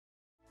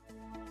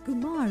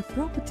Kumar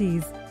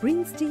Properties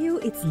brings to you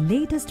its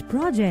latest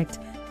project,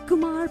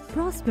 Kumar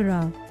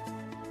Prospera.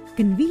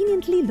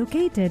 Conveniently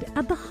located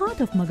at the heart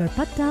of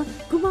Magarpatta,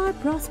 Kumar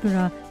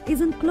Prospera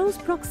is in close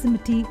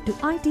proximity to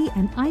IT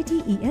and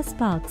ITES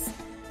parks.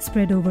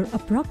 Spread over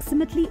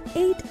approximately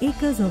 8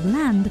 acres of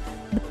land,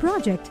 the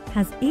project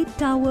has 8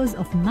 towers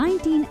of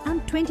 19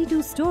 and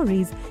 22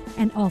 stories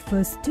and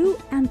offers 2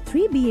 and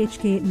 3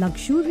 BHK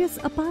luxurious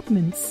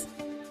apartments.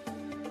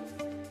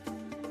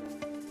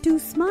 2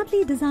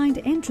 smartly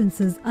designed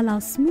entrances allow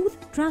smooth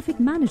traffic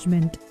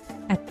management.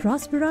 At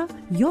Prospera,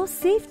 your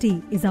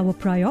safety is our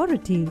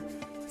priority.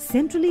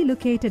 Centrally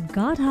located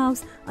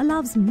guardhouse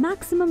allows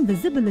maximum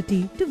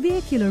visibility to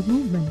vehicular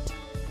movement.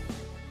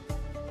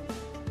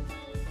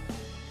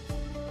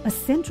 A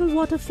central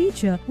water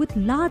feature with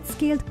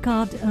large-scaled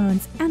carved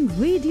urns and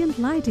radiant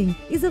lighting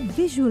is a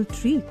visual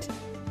treat.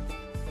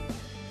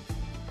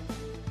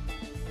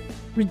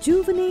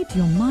 Rejuvenate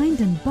your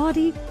mind and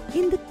body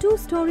in the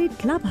 2-storied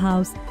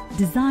clubhouse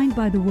designed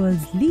by the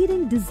world's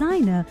leading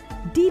designer,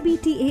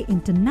 DBTA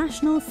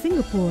International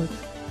Singapore.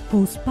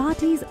 Host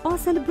parties or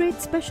celebrate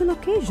special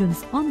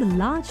occasions on the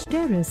large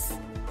terrace.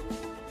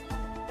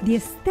 The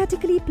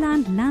aesthetically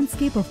planned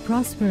landscape of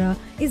Prospera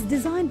is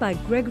designed by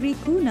Gregory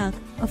Kunak,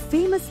 a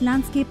famous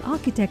landscape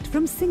architect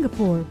from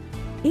Singapore.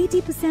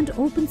 80%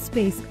 open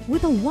space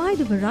with a wide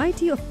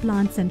variety of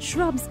plants and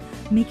shrubs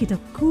make it a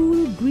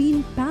cool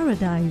green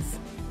paradise.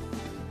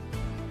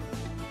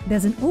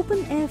 There's an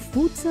open-air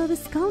food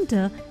service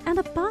counter and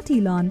a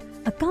party lawn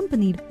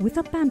accompanied with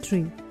a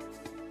pantry.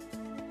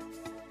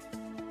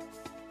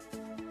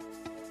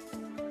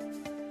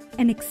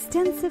 An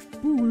extensive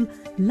pool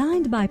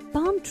lined by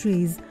palm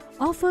trees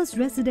offers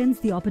residents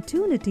the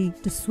opportunity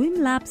to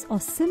swim laps or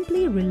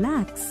simply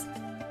relax.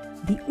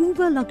 The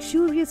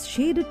uber-luxurious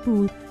shaded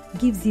pool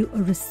gives you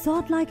a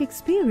resort-like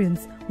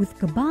experience with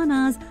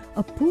cabanas,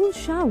 a pool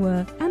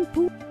shower and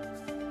pool.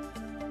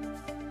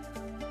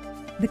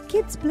 The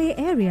kids' play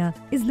area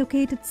is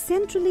located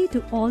centrally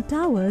to all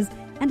towers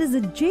and is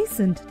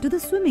adjacent to the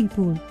swimming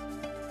pool.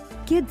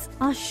 Kids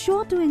are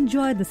sure to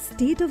enjoy the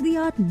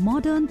state-of-the-art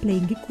modern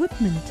playing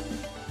equipment.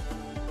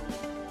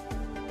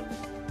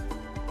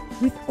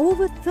 With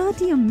over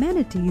 30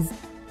 amenities,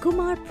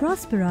 Kumar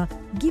Prospera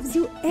gives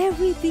you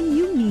everything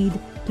you need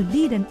to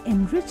lead an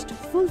enriched,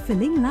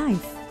 fulfilling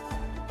life.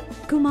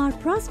 Kumar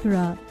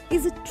Prospera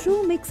is a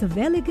true mix of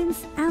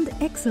elegance and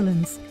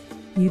excellence.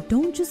 You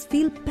don't just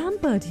feel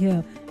pampered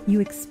here, you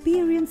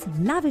experience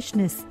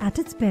lavishness at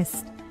its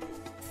best.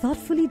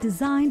 Thoughtfully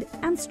designed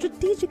and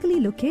strategically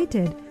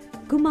located,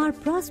 Kumar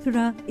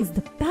Prospera is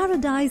the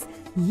paradise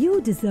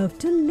you deserve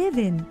to live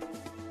in.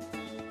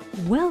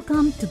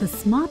 Welcome to the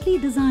smartly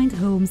designed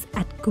homes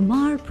at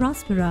Kumar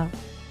Prospera.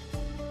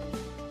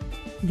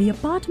 The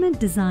apartment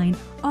design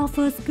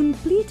offers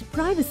complete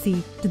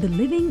privacy to the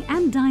living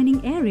and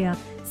dining area,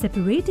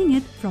 separating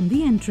it from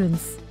the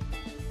entrance.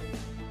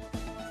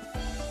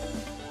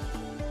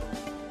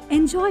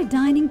 Enjoy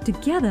dining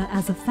together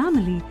as a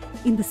family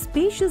in the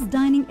spacious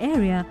dining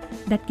area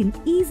that can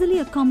easily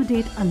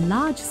accommodate a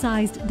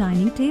large-sized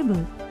dining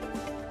table.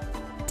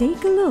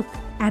 Take a look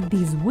at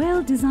these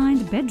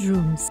well-designed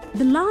bedrooms.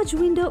 The large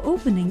window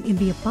opening in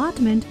the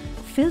apartment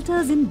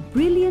filters in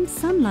brilliant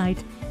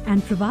sunlight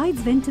and provides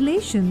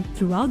ventilation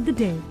throughout the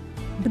day.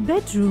 The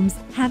bedrooms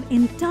have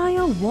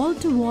entire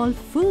wall-to-wall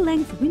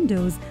full-length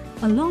windows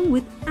along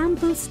with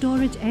ample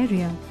storage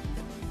area.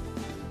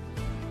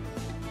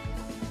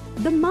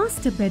 The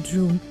master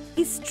bedroom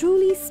is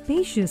truly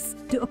spacious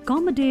to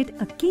accommodate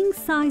a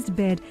king-sized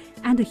bed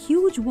and a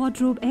huge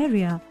wardrobe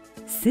area.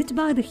 Sit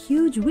by the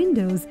huge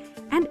windows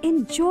and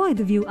enjoy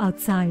the view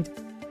outside.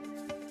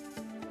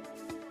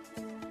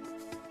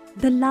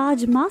 The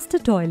large master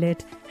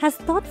toilet has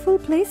thoughtful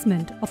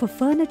placement of a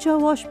furniture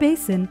wash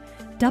basin,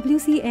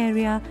 WC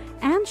area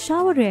and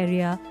shower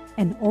area,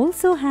 and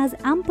also has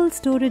ample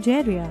storage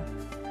area.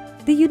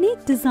 The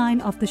unique design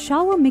of the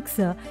shower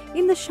mixer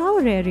in the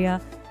shower area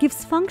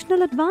gives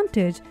functional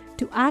advantage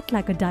to act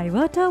like a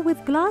diverter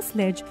with glass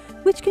ledge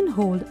which can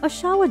hold a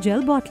shower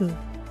gel bottle.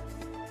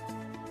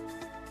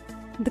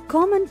 The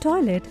common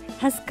toilet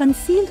has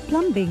concealed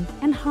plumbing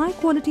and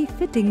high-quality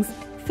fittings,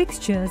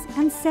 fixtures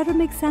and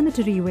ceramic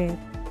sanitary ware.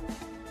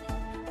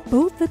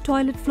 Both the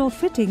toilet floor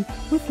fitting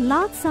with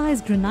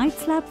large-sized granite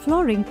slab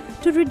flooring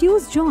to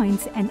reduce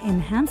joints and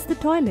enhance the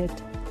toilet.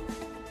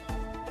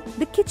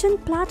 The kitchen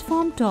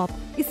platform top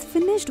is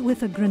finished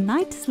with a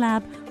granite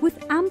slab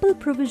with ample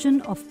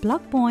provision of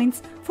plug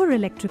points for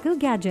electrical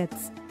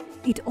gadgets.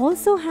 It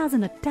also has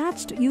an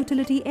attached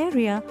utility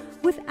area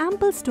with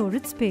ample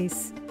storage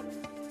space.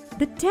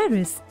 The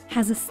terrace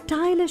has a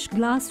stylish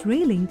glass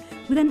railing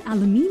with an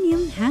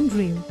aluminium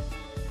handrail.